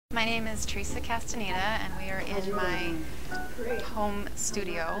My name is Teresa Castaneda, and we are in my home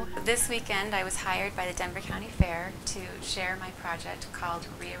studio. This weekend I was hired by the Denver County Fair to share my project called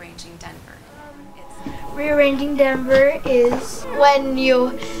ReArranging Denver. ReArranging Denver is when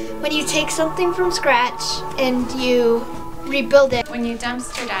you take something from scratch and you rebuild it. When you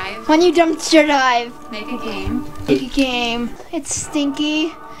dumpster dive. When you dumpster dive. Make a game. Make a game. It's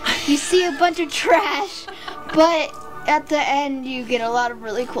stinky. You see a bunch of trash, but at the end you get a lot of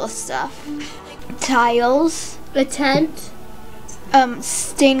really cool stuff. Tiles. A tent.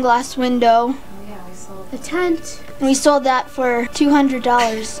 Stained glass window. Yeah, we sold a tent. And we sold that for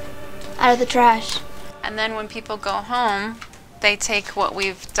 $200 out of the trash. And then when people go home, they take what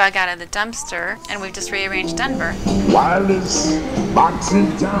we've dug out of the dumpster and we've just rearranged Denver. Wildest box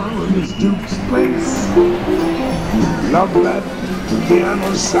in town is Duke's place. Love that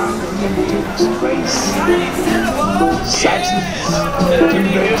piano sound in Duke's place. Saxons do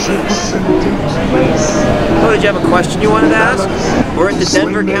their tricks in Duke's place. Oh, did you have a question you wanted to ask? We're at the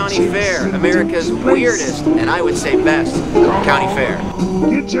Denver County Fair, America's weirdest, and I would say best, county fair.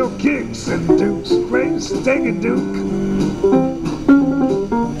 Get your kicks in Duke's place. Take a Duke.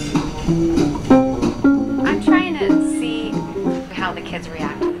 I'm trying to see how the kids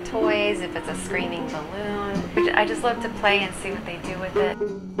react to the toys, if it's a screaming balloon. I just love to play and see what they do with it.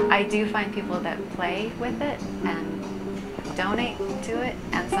 I do find people that play with it and donate to it,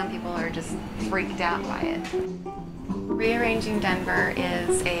 and some people are just freaked out by it. ReArranging Denver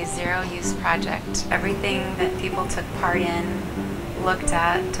is a zero-use project. Everything that people took part in, looked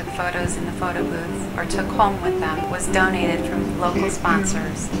at, took photos in the photo booth, or took home with them was donated from local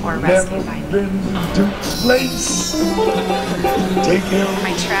sponsors or rescued by me.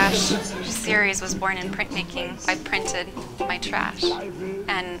 My trash series was born in printmaking. I printed my trash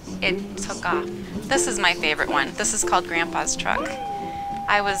and it took off. This is my favorite one. This is called Grandpa's Truck.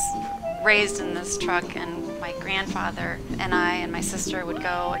 I was raised in this truck, and my grandfather and I and my sister would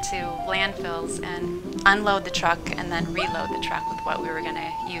go to landfills and unload the truck and then reload the truck with what we were going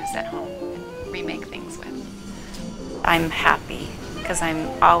to use at home and remake things with. I'm happy because I'm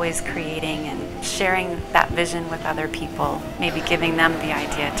always creating and sharing that vision with other people, maybe giving them the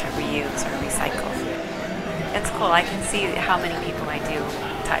idea to reuse or recycle. It's cool. I can see how many people I do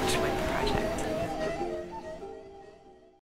touch with